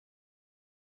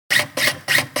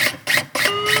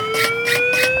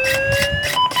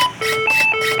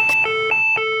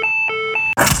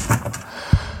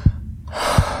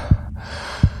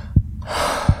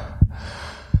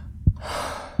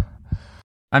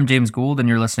I'm James Gould, and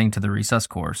you're listening to the Resus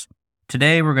Course.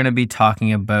 Today, we're going to be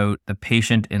talking about the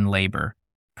patient in labor.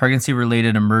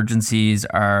 Pregnancy-related emergencies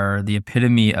are the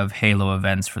epitome of halo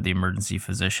events for the emergency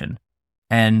physician.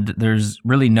 And there's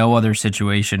really no other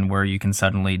situation where you can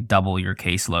suddenly double your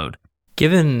caseload.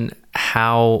 Given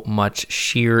how much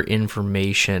sheer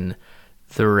information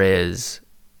there is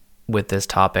with this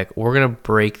topic, we're going to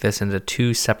break this into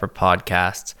two separate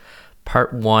podcasts.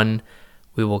 Part one,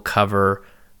 we will cover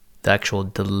the actual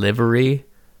delivery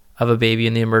of a baby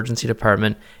in the emergency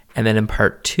department. And then in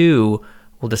part two,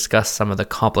 we'll discuss some of the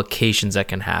complications that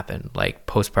can happen, like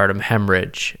postpartum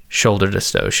hemorrhage, shoulder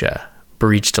dystocia,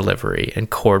 breech delivery, and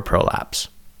cord prolapse.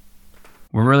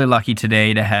 We're really lucky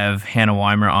today to have Hannah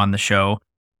Weimer on the show.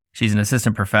 She's an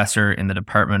assistant professor in the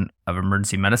Department of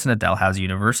Emergency Medicine at Dalhousie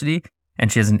University,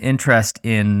 and she has an interest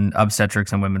in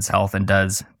obstetrics and women's health and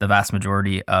does the vast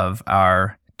majority of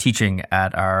our teaching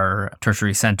at our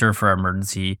tertiary center for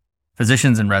emergency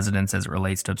physicians and residents as it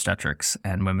relates to obstetrics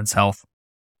and women's health.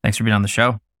 Thanks for being on the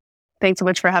show. Thanks so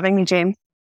much for having me, James.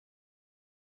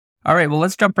 All right, well,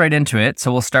 let's jump right into it.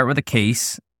 So we'll start with a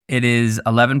case. It is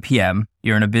 11 p.m.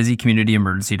 You're in a busy community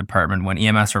emergency department when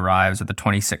EMS arrives with a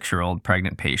 26-year-old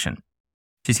pregnant patient.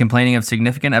 She's complaining of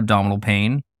significant abdominal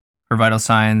pain. Her vital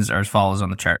signs are as follows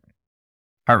on the chart.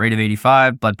 Heart rate of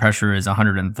 85, blood pressure is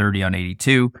 130 on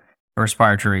 82, her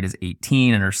respiratory rate is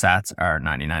 18, and her SATs are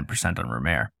 99% on room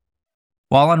air.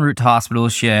 While en route to hospital,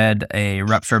 she had a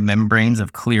rupture of membranes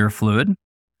of clear fluid.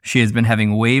 She has been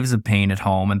having waves of pain at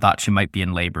home and thought she might be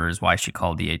in labor, is why she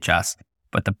called EHS.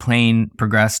 But the pain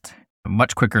progressed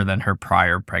much quicker than her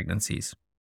prior pregnancies.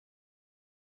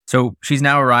 So she's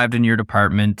now arrived in your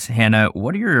department. Hannah,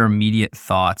 what are your immediate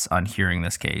thoughts on hearing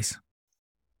this case?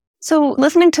 So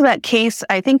listening to that case,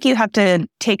 I think you have to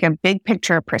take a big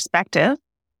picture perspective.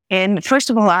 And first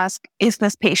of all, ask, is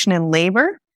this patient in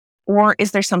labor or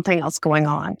is there something else going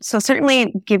on? So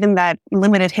certainly given that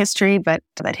limited history, but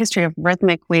that history of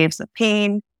rhythmic waves of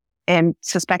pain and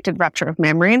suspected rupture of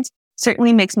membranes,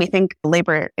 certainly makes me think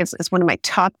labor is one of my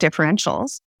top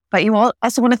differentials. But you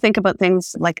also want to think about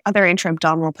things like other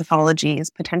intra-abdominal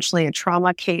pathologies, potentially a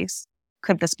trauma case.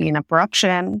 Could this be an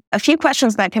abruption? A few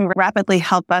questions that can rapidly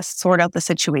help us sort out the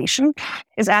situation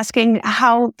is asking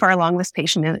how far along this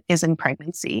patient is in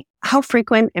pregnancy. How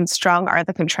frequent and strong are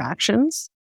the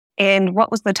contractions? And what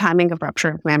was the timing of rupture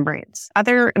of membranes?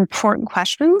 Other important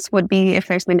questions would be if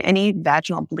there's been any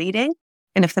vaginal bleeding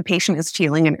and if the patient is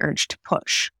feeling an urge to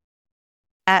push.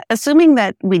 Assuming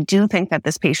that we do think that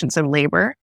this patient's in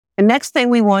labor, the next thing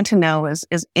we want to know is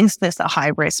this a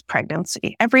high-risk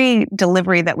pregnancy? Every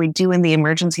delivery that we do in the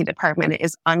emergency department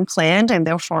is unplanned and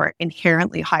therefore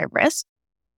inherently high risk.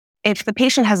 If the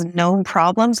patient has no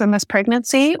problems in this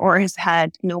pregnancy or has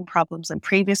had no problems in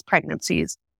previous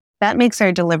pregnancies, that makes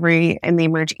our delivery in the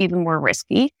emerge even more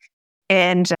risky.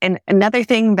 And another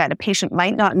thing that a patient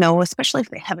might not know, especially if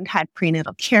they haven't had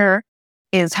prenatal care,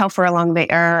 is how far along they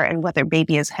are and whether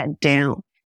baby is head down.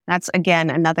 That's, again,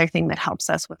 another thing that helps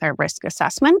us with our risk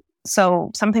assessment.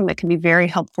 So something that can be very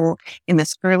helpful in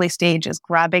this early stage is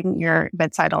grabbing your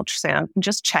bedside ultrasound and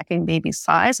just checking baby's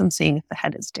size and seeing if the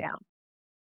head is down.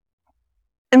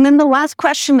 And then the last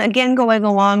question, again, going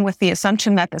along with the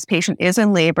assumption that this patient is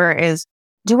in labor is,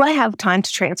 do I have time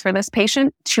to transfer this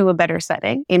patient to a better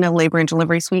setting in a labor and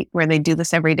delivery suite where they do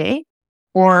this every day?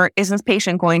 Or is this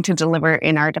patient going to deliver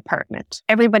in our department?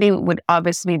 Everybody would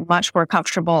obviously be much more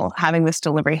comfortable having this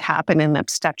delivery happen in an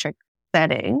obstetric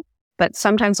setting, but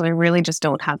sometimes we really just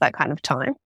don't have that kind of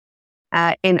time.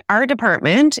 In our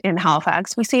department in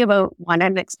Halifax, we see about one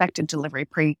unexpected delivery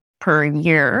per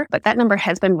year, but that number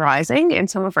has been rising, and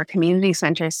some of our community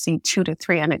centers see 2 to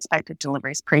 3 unexpected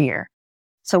deliveries per year.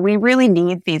 So we really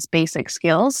need these basic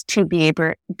skills to be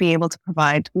able to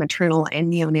provide maternal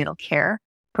and neonatal care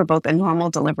for both a normal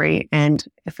delivery and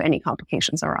if any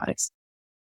complications arise.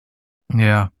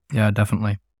 Yeah,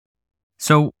 definitely.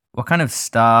 So what kind of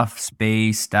staff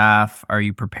are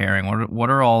you preparing? What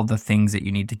are all the things that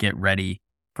you need to get ready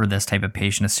for this type of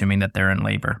patient, assuming that they're in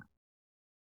labor?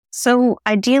 So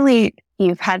ideally,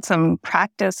 you've had some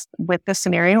practice with this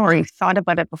scenario or you've thought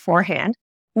about it beforehand.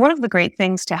 One of the great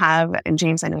things to have, and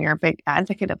James, I know you're a big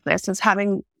advocate of this, is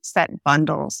having set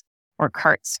bundles or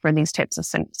carts for these types of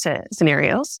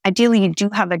scenarios. Ideally, you do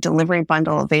have a delivery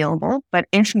bundle available, but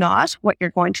if not, what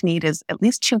you're going to need is at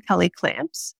least 2 Kelly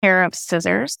clamps, a pair of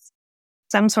scissors,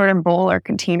 some sort of bowl or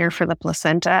container for the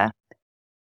placenta.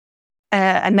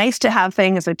 A nice to have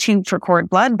thing is a tube for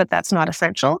cord blood, but that's not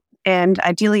essential. And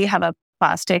ideally, you have a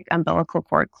plastic umbilical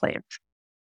cord clamp.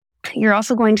 You're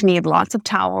also going to need lots of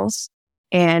towels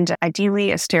and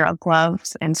ideally a sterile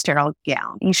gloves and sterile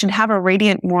gown. You should have a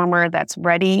radiant warmer that's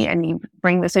ready, and you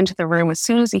bring this into the room as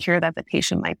soon as you hear that the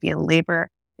patient might be in labor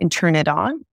and turn it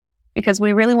on, because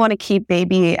we really want to keep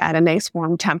baby at a nice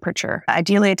warm temperature.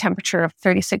 Ideally a temperature of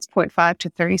 36.5 to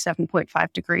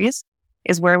 37.5 degrees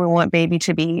is where we want baby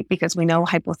to be, because we know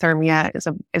hypothermia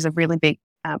is a really big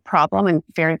problem and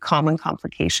very common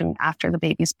complication after the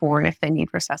baby's born if they need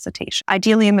resuscitation.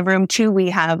 Ideally in the room too,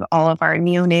 we have all of our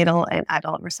neonatal and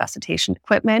adult resuscitation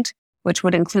equipment, which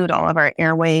would include all of our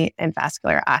airway and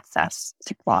vascular access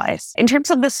supplies. In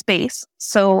terms of the space,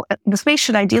 so the space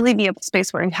should ideally be a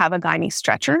space where you have a gynae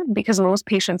stretcher, because most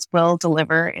patients will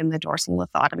deliver in the dorsal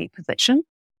lithotomy position.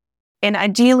 And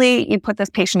ideally, you put this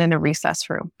patient in a resus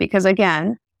room, because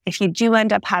again, if you do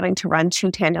end up having to run 2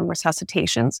 tandem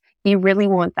resuscitations, you really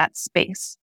want that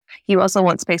space. You also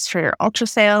want space for your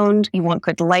ultrasound, you want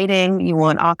good lighting, you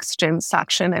want oxygen,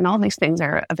 suction, and all these things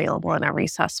are available in a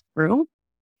resus room.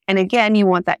 And again, you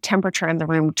want that temperature in the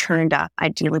room turned up,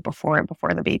 ideally before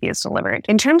the baby is delivered.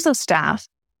 In terms of staff,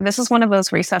 this is one of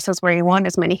those recesses where you want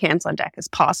as many hands on deck as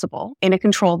possible in a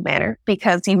controlled manner,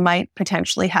 because you might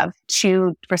potentially have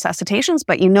 2 resuscitations,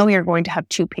 but you know you're going to have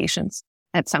 2 patients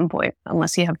at some point,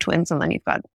 unless you have twins, and then you've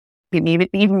got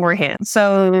even more hands.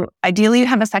 So ideally you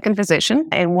have a second physician,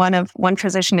 and one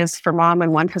physician is for mom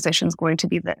and one physician is going to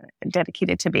be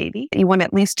dedicated to baby. You want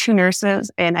at least 2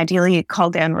 nurses, and ideally you call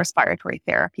down respiratory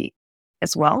therapy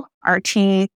as well. RT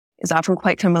is often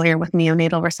quite familiar with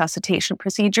neonatal resuscitation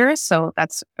procedures, so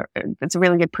that's a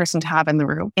really good person to have in the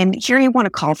room. And here you want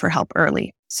to call for help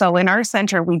early. So in our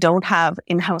center, we don't have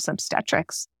in-house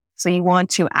obstetrics. So you want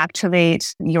to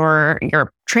activate your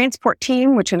transport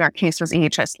team, which in our case was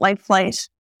EHS Life Flight.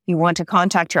 You want to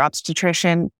contact your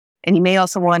obstetrician, and you may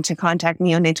also want to contact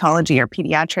neonatology or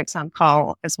pediatrics on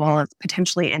call, as well as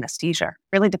potentially anesthesia,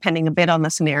 really depending a bit on the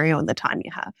scenario and the time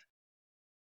you have.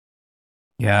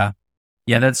 Yeah.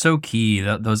 Yeah, that's so key,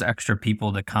 those extra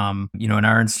people to come. In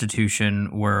our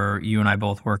institution where you and I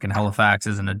both work in Halifax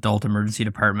as an adult emergency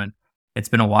department, it's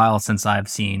been a while since I've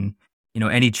seen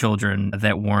any children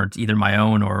that weren't either my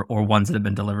own or ones that have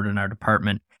been delivered in our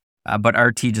department. But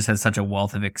RT just has such a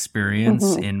wealth of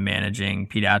experience in managing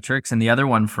pediatrics. And the other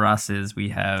one for us is we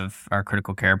have our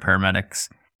critical care paramedics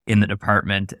in the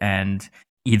department, and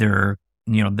they're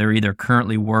either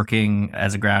currently working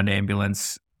as a ground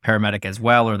ambulance paramedic as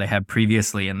well, or they have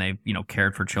previously and they've,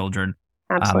 cared for children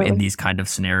in these kind of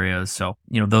scenarios. So,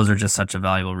 those are just such a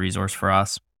valuable resource for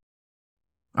us.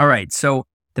 All right. So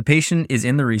the patient is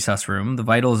in the resus room. The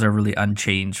vitals are really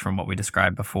unchanged from what we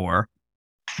described before.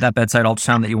 That bedside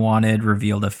ultrasound that you wanted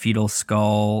revealed a fetal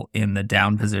skull in the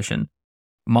down position.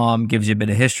 Mom gives you a bit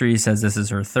of history, says this is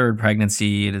her 3rd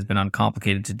pregnancy. It has been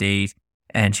uncomplicated to date,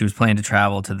 and she was planning to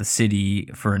travel to the city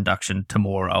for induction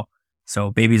tomorrow.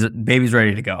 So baby's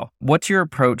ready to go. What's your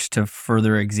approach to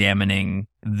further examining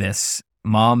this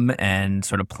mom and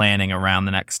sort of planning around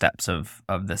the next steps of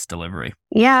this delivery?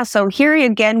 Yeah, so here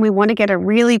again, we want to get a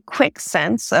really quick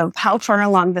sense of how far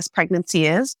along this pregnancy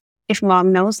is. If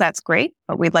mom knows, that's great,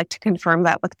 but we'd like to confirm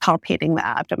that with palpating the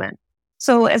abdomen.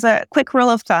 So as a quick rule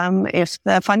of thumb, if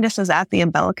the fundus is at the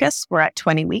umbilicus, we're at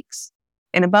 20 weeks.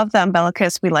 And above the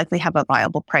umbilicus, we likely have a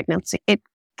viable pregnancy. It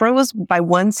grows by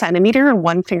 1 centimeter or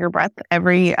 1 finger breadth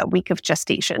every week of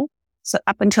gestation. So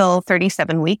up until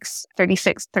 37 weeks,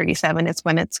 36, 37 is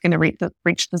when it's going to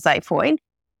reach the xiphoid.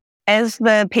 As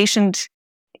the patient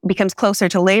becomes closer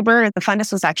to labor, the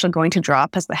fundus is actually going to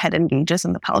drop as the head engages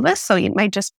in the pelvis. So it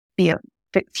might just be a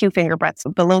few finger breadths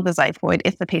below the xiphoid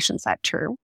if the patient's at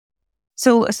term.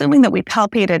 So assuming that we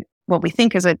palpated what we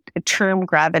think is a term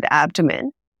gravid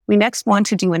abdomen, we next want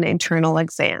to do an internal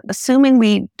exam. Assuming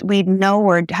we know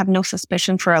or have no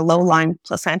suspicion for a low-lying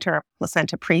placenta or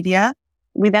placenta previa,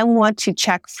 we then want to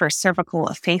check for cervical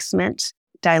effacement,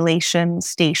 dilation,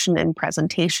 station, and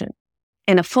presentation.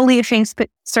 In a fully effaced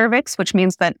cervix, which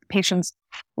means that the patient's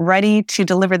ready to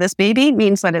deliver this baby,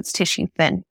 means that it's tissue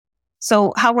thin.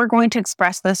 So how we're going to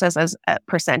express this as a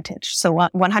percentage. So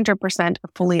 100% are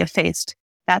fully effaced.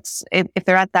 That's if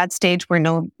they're at that stage, we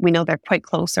know they're quite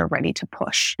close or ready to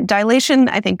push. Dilation,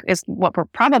 I think, is what we're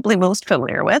probably most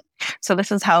familiar with. So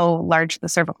this is how large the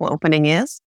cervical opening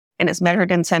is, and it's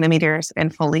measured in centimeters,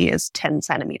 and fully is 10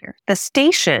 centimeters. The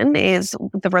station is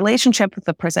the relationship with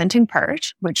the presenting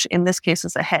part, which in this case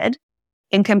is a head,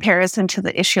 in comparison to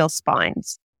the ischial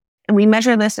spines. And we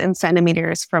measure this in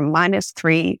centimeters from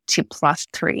 -3 to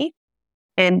 +3.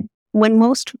 And when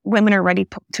most women are ready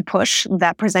to push,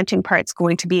 that presenting part's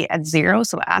going to be at 0,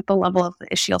 so at the level of the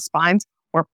ischial spines,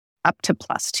 or up to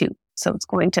 +2. So it's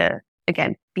going to,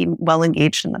 again, be well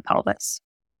engaged in the pelvis.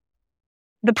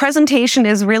 The presentation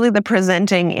is really the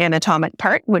presenting anatomic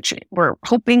part, which we're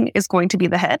hoping is going to be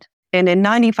the head. And in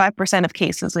 95% of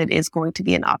cases, it is going to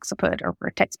be an occiput or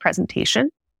vertex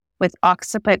presentation, with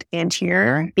occiput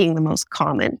anterior being the most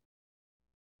common.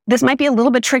 This might be a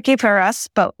little bit tricky for us,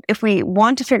 but if we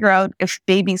want to figure out if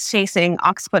baby's facing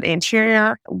occiput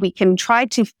anterior, we can try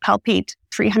to palpate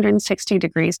 360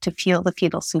 degrees to feel the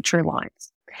fetal suture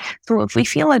lines. So if we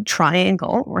feel a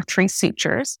triangle or 3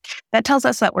 sutures, that tells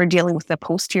us that we're dealing with the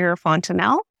posterior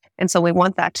fontanelle. And so we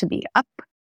want that to be up.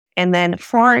 And then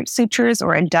 4 sutures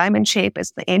or a diamond shape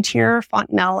is the anterior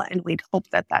fontanelle. And we'd hope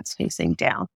that that's facing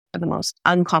down for the most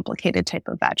uncomplicated type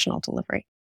of vaginal delivery.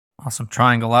 Awesome.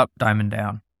 Triangle up, diamond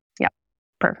down. Yep.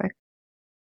 Perfect.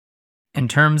 In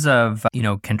terms of,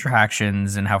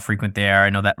 contractions and how frequent they are, I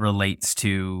know that relates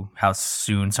to how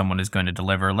soon someone is going to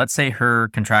deliver. Let's say her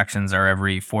contractions are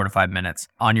every 4 to 5 minutes.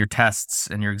 On your tests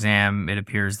and your exam, it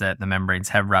appears that the membranes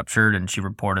have ruptured, and she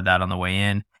reported that on the way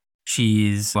in.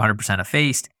 She's 100%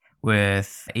 effaced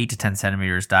with 8 to 10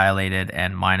 centimeters dilated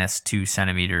and minus 2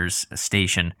 centimeters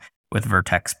station with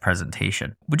vertex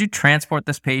presentation. Would you transport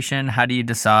this patient? How do you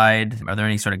decide? Are there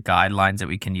any sort of guidelines that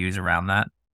we can use around that?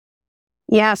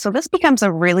 Yeah, so this becomes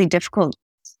a really difficult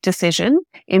decision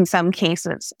in some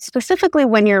cases, specifically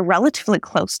when you're relatively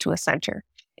close to a center.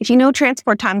 If you know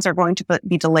transport times are going to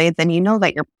be delayed, then you know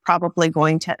that you're probably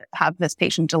going to have this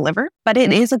patient deliver, but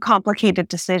it is a complicated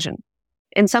decision.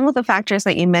 And some of the factors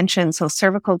that you mentioned, so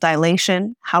cervical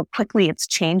dilation, how quickly it's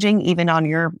changing even on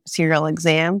your serial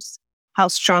exams, how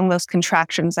strong those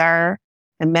contractions are,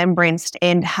 the membranes,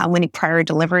 and how many prior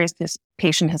deliveries this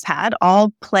patient has had,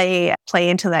 all play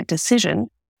into that decision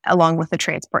along with the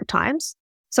transport times.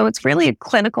 So it's really a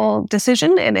clinical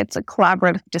decision, and it's a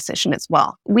collaborative decision as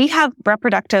well. We have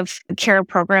reproductive care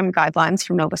program guidelines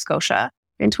from Nova Scotia.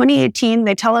 In 2018,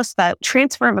 they tell us that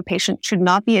transfer of a patient should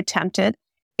not be attempted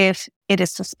if it is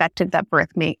suspected that birth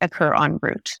may occur en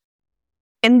route.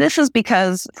 And this is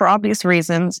because, for obvious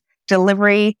reasons,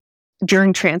 delivery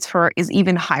during transfer is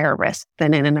even higher risk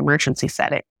than in an emergency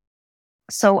setting.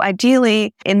 So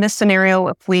ideally, in this scenario,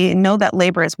 if we know that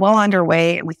labor is well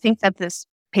underway and we think that this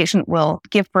patient will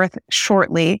give birth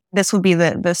shortly, this would be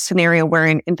the scenario where,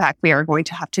 in fact, we are going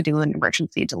to have to do an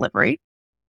emergency delivery.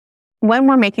 When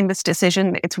we're making this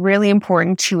decision, it's really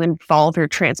important to involve your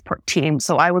transport team.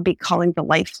 So I would be calling the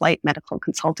Life Flight medical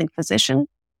consulting physician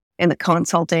and the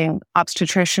consulting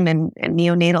obstetrician and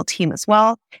neonatal team as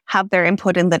well, have their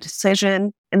input in the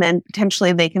decision, and then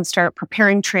potentially they can start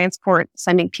preparing transport,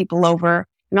 sending people over,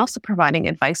 and also providing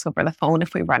advice over the phone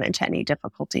if we run into any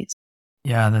difficulties.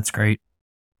 Yeah, that's great.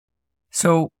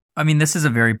 So, this is a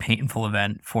very painful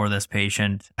event for this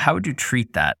patient. How would you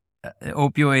treat that?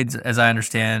 Opioids, as I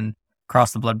understand,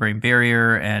 cross the blood-brain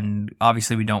barrier, and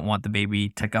obviously we don't want the baby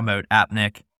to come out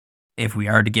apneic if we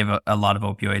are to give a lot of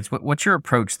opioids. What's your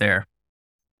approach there?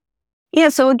 Yeah,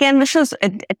 so again, this is a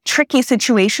tricky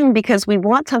situation because we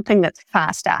want something that's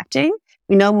fast-acting.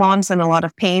 We know mom's in a lot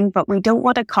of pain, but we don't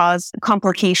want to cause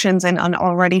complications in an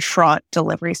already fraught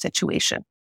delivery situation.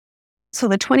 So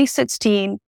the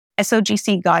 2016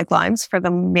 SOGC guidelines for the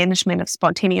management of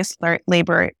spontaneous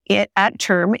labor at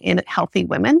term in healthy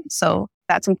women, so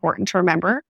that's important to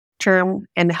remember, term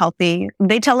and healthy.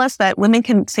 They tell us that women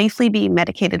can safely be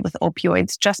medicated with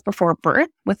opioids just before birth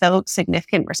without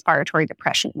significant respiratory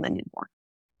depression in the newborn.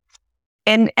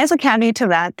 And as a caveat to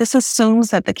that, this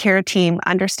assumes that the care team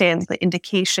understands the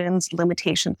indications,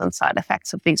 limitations, and side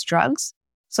effects of these drugs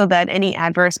so that any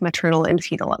adverse maternal and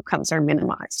fetal outcomes are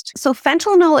minimized. So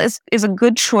fentanyl is a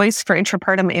good choice for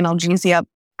intrapartum analgesia,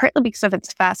 partly because of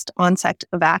its fast onset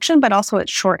of action, but also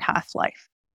its short half-life.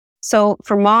 So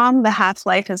for mom, the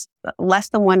half-life is less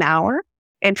than 1 hour.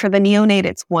 And for the neonate,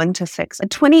 it's 1 to 6. A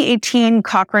 2018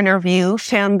 Cochrane review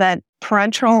found that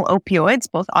parenteral opioids,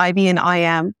 both IV and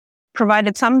IM,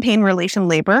 provided some pain relief in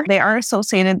labor. They are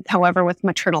associated, however, with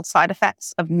maternal side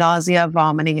effects of nausea,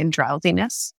 vomiting, and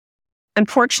drowsiness.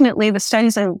 Unfortunately, the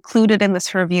studies included in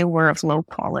this review were of low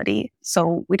quality,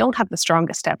 so we don't have the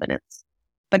strongest evidence.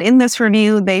 But in this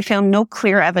review, they found no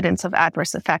clear evidence of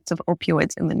adverse effects of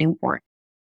opioids in the newborn.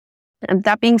 And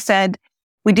that being said,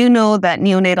 we do know that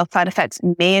neonatal side effects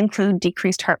may include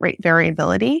decreased heart rate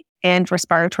variability and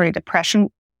respiratory depression,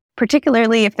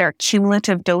 particularly if they're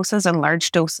cumulative doses and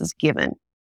large doses given.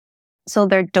 So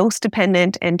they're dose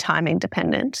dependent and timing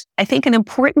dependent. I think an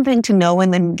important thing to know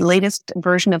in the latest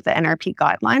version of the NRP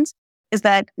guidelines is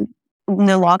that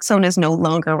naloxone is no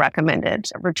longer recommended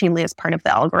routinely as part of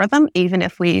the algorithm, even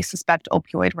if we suspect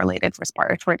opioid-related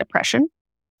respiratory depression.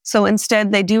 So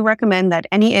instead, they do recommend that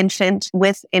any infant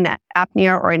with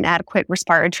apnea or inadequate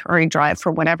respiratory drive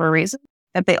for whatever reason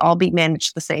that they all be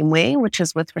managed the same way, which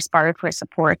is with respiratory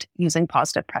support using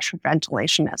positive pressure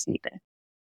ventilation as needed.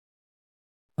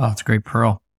 Oh, that's great,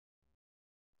 Pearl.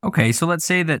 Okay, so let's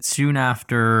say that soon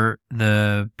after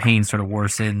the pain sort of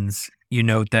worsens, you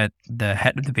note that the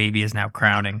head of the baby is now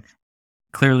crowning.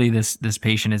 Clearly, this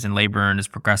patient is in labor and is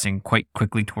progressing quite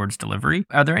quickly towards delivery.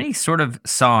 Are there any sort of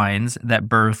signs that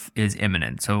birth is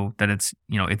imminent, so that it's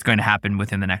going to happen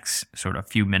within the next sort of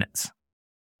few minutes?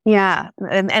 Yeah,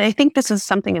 and I think this is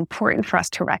something important for us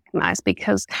to recognize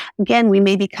because, again, we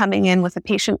may be coming in with a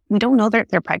patient, we don't know they're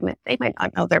pregnant. They might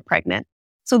not know they're pregnant.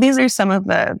 So these are some of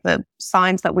the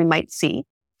signs that we might see.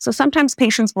 So sometimes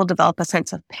patients will develop a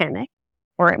sense of panic,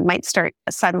 or it might start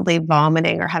suddenly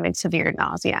vomiting or having severe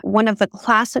nausea. One of the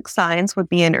classic signs would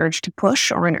be an urge to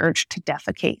push or an urge to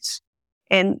defecate.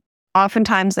 And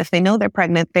oftentimes, if they know they're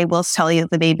pregnant, they will tell you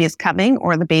the baby is coming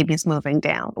or the baby is moving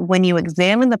down. When you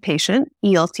examine the patient,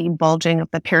 you'll see bulging of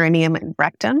the perineum and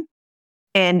rectum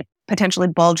and potentially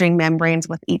bulging membranes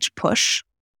with each push.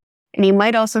 And you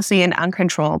might also see an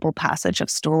uncontrollable passage of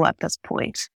stool at this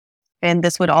point. And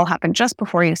this would all happen just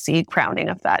before you see crowning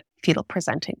of that fetal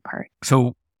presenting part.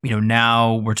 So,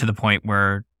 now we're to the point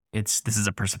where this is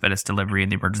a precipitous delivery in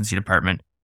the emergency department.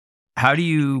 How do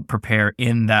you prepare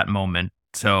in that moment?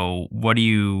 So what are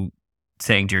you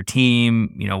saying to your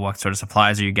team? What sort of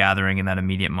supplies are you gathering in that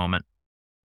immediate moment?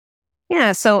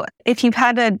 Yeah, so if you've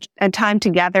had a time to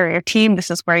gather your team,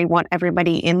 this is where you want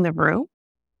everybody in the room.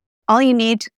 All you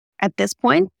need at this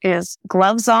point is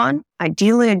gloves on,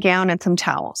 ideally a gown and some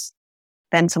towels.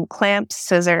 Then some clamps,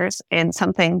 scissors, and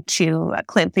something to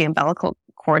clamp the umbilical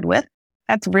cord with.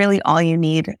 That's really all you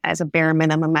need as a bare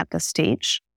minimum at this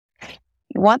stage.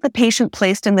 You want the patient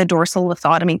placed in the dorsal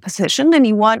lithotomy position, and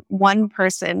you want one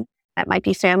person, that might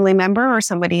be family member or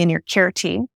somebody in your care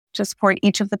team, to support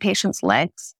each of the patient's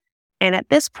legs. And at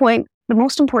this point, the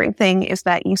most important thing is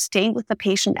that you stay with the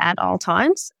patient at all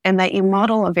times and that you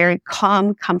model a very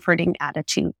calm, comforting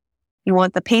attitude. You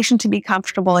want the patient to be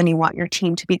comfortable and you want your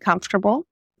team to be comfortable.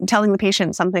 And telling the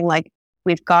patient something like,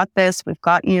 we've got this, we've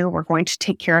got you, we're going to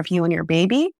take care of you and your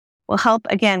baby will help,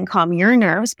 again, calm your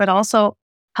nerves, but also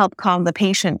help calm the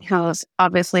patient who's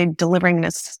obviously delivering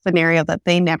this scenario that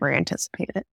they never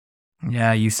anticipated.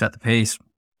 Yeah, you set the pace.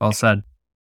 Well said.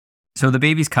 So the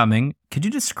baby's coming. Could you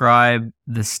describe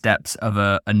the steps of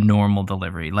a normal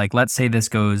delivery? Like, let's say this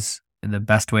goes the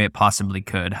best way it possibly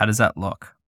could. How does that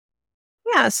look?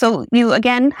 Yeah, so you,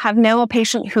 again, have now a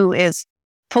patient who is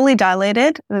fully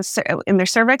dilated in their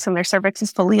cervix, and their cervix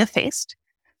is fully effaced.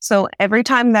 So every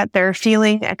time that they're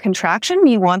feeling a contraction,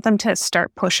 you want them to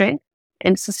start pushing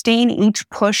and sustain each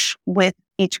push with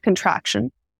each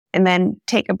contraction, and then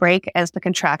take a break as the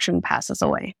contraction passes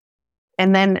away.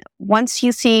 And then once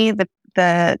you see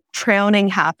the crowning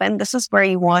happen, this is where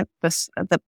you want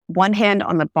the one hand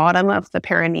on the bottom of the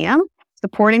perineum,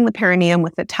 supporting the perineum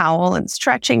with a towel and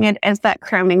stretching it as that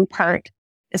crowning part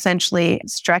essentially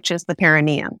stretches the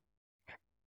perineum.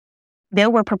 Now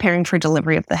we're preparing for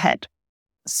delivery of the head.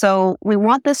 So we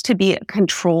want this to be a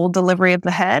controlled delivery of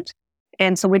the head.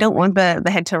 And so we don't want the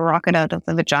head to rocket out of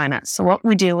the vagina. So what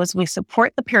we do is we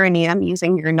support the perineum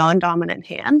using your non-dominant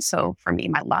hand. So for me,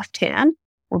 my left hand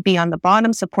will be on the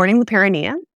bottom supporting the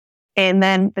perineum. And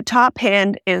then the top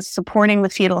hand is supporting the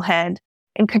fetal head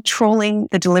and controlling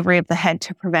the delivery of the head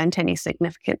to prevent any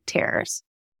significant tears.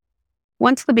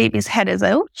 Once the baby's head is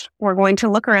out, we're going to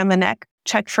look around the neck,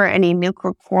 check for any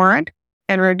nuchal cord,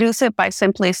 and reduce it by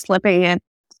simply slipping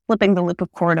the loop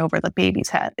of cord over the baby's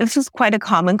head. This is quite a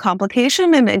common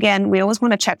complication. And again, we always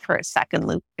want to check for a second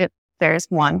loop if there's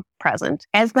one present.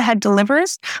 As the head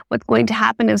delivers, what's going to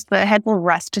happen is the head will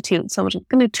restitute. So it's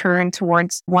going to turn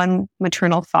towards one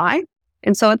maternal thigh.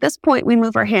 And so at this point, we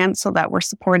move our hands so that we're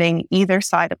supporting either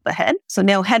side of the head. So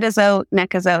now head is out,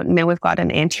 neck is out, and now we've got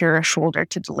an anterior shoulder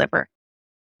to deliver.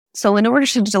 So in order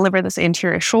to deliver this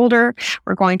anterior shoulder,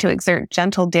 we're going to exert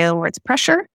gentle downwards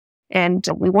pressure. And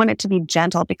we want it to be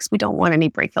gentle because we don't want any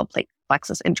brachial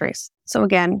plexus injuries. So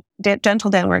again, gentle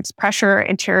downwards pressure,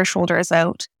 anterior shoulder is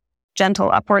out,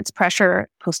 gentle upwards pressure,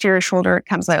 posterior shoulder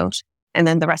comes out, and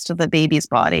then the rest of the baby's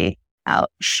body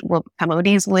will come out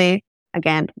easily.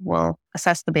 Again, we'll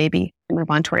assess the baby and move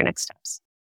on to our next steps.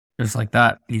 Just like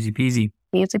that, easy peasy.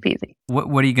 Easy peasy.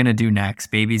 What are you going to do next?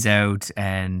 Baby's out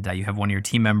and you have one of your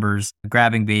team members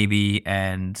grabbing baby,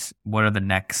 and what are the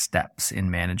next steps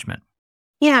in management?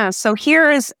 Yeah, so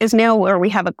here is now where we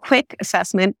have a quick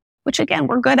assessment, which again,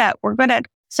 we're good at. We're good at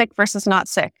sick versus not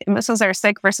sick. And this is our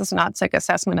sick versus not sick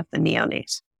assessment of the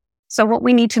neonate. So what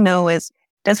we need to know is,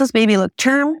 does this baby look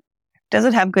term? Does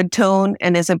it have good tone?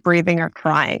 And is it breathing or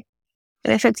crying?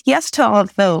 And if it's yes to all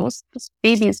of those, this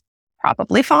baby is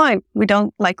probably fine. We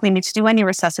don't likely need to do any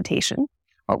resuscitation.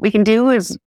 What we can do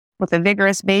is, with a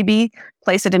vigorous baby,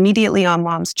 place it immediately on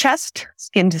mom's chest,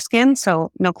 skin to skin,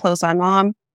 so no clothes on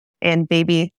mom, and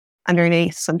baby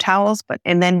underneath some towels.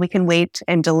 And then we can wait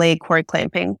and delay cord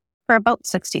clamping for about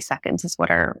 60 seconds is what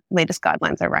our latest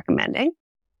guidelines are recommending.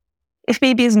 If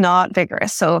baby is not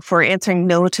vigorous, so if we're answering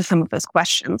no to some of those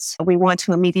questions, we want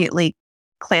to immediately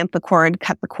clamp the cord,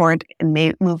 cut the cord, and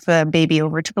move the baby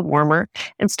over to the warmer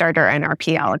and start our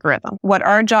NRP algorithm. What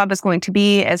our job is going to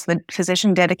be as the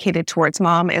physician dedicated towards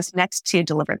mom is next to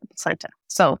deliver the placenta.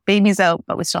 So baby's out,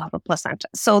 but we still have a placenta.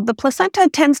 So the placenta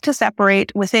tends to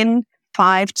separate within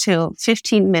 5 to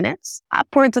 15 minutes,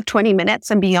 upwards of 20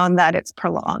 minutes, and beyond that, it's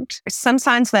prolonged. Some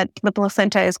signs that the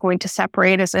placenta is going to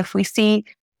separate is if we see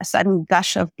a sudden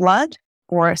gush of blood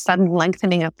or a sudden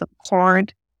lengthening of the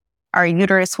cord. Our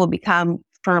uterus will become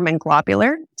firm and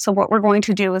globular. So what we're going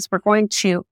to do is we're going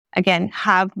to, again,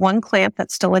 have one clamp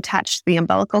that's still attached to the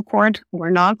umbilical cord.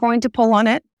 We're not going to pull on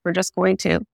it. We're just going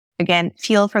to, again,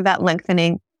 feel for that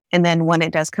lengthening. And then when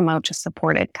it does come out, just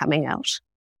support it coming out.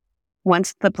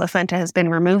 Once the placenta has been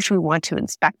removed, we want to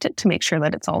inspect it to make sure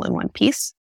that it's all in one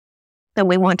piece. Then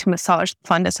we want to massage the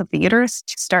fundus of the uterus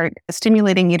to start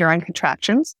stimulating uterine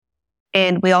contractions.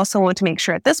 And we also want to make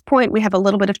sure at this point we have a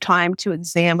little bit of time to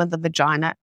examine the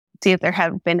vagina, see if there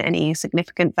have been any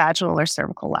significant vaginal or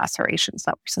cervical lacerations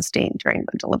that were sustained during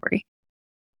the delivery.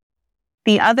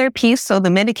 The other piece, so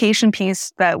the medication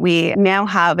piece that we now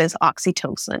have is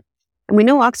oxytocin. And we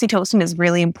know oxytocin is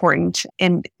really important,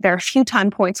 and there are a few time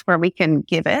points where we can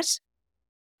give it.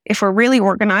 If we're really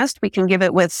organized, we can give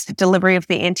it with delivery of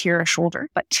the anterior shoulder,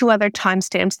 but 2 other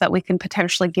timestamps that we can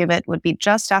potentially give it would be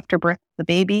just after birth of the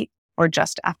baby or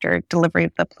just after delivery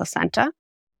of the placenta.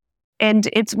 And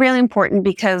it's really important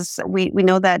because we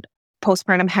know that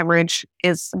postpartum hemorrhage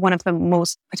is one of the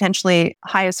most potentially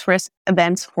highest risk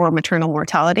events for maternal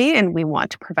mortality, and we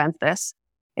want to prevent this.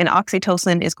 And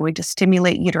oxytocin is going to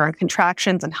stimulate uterine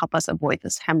contractions and help us avoid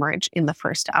this hemorrhage in the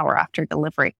first hour after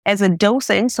delivery. As a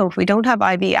dosing, so if we don't have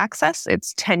IV access,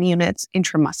 it's 10 units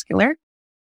intramuscular.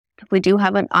 If we do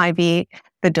have an IV,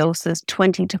 the dose is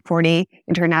 20 to 40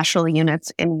 international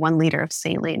units in 1 liter of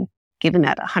saline, given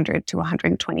at 100 to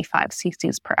 125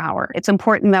 cc's per hour. It's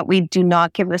important that we do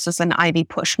not give this as an IV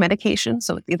push medication,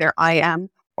 so it's either IM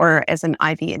or as an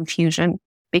IV infusion,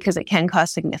 because it can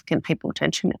cause significant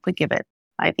hypotension if we give it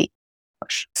IV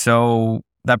push. So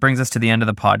that brings us to the end of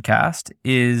the podcast.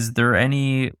 Is there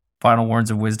any final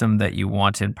words of wisdom that you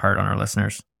want to impart on our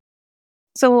listeners?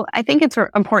 So I think it's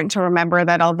important to remember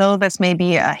that although this may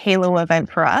be a halo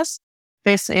event for us,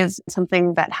 this is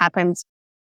something that happens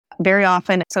very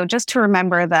often. So just to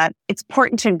remember that it's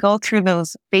important to go through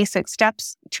those basic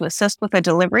steps to assist with a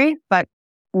delivery, but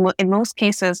in most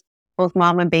cases, both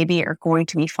mom and baby are going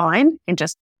to be fine, and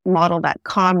just model that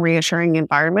calm, reassuring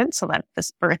environment so that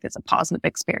this birth is a positive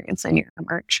experience and you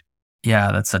emerge.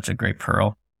 Yeah, that's such a great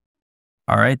pearl.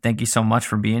 All right. Thank you so much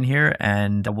for being here,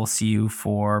 and we'll see you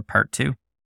for part 2.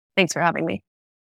 Thanks for having me.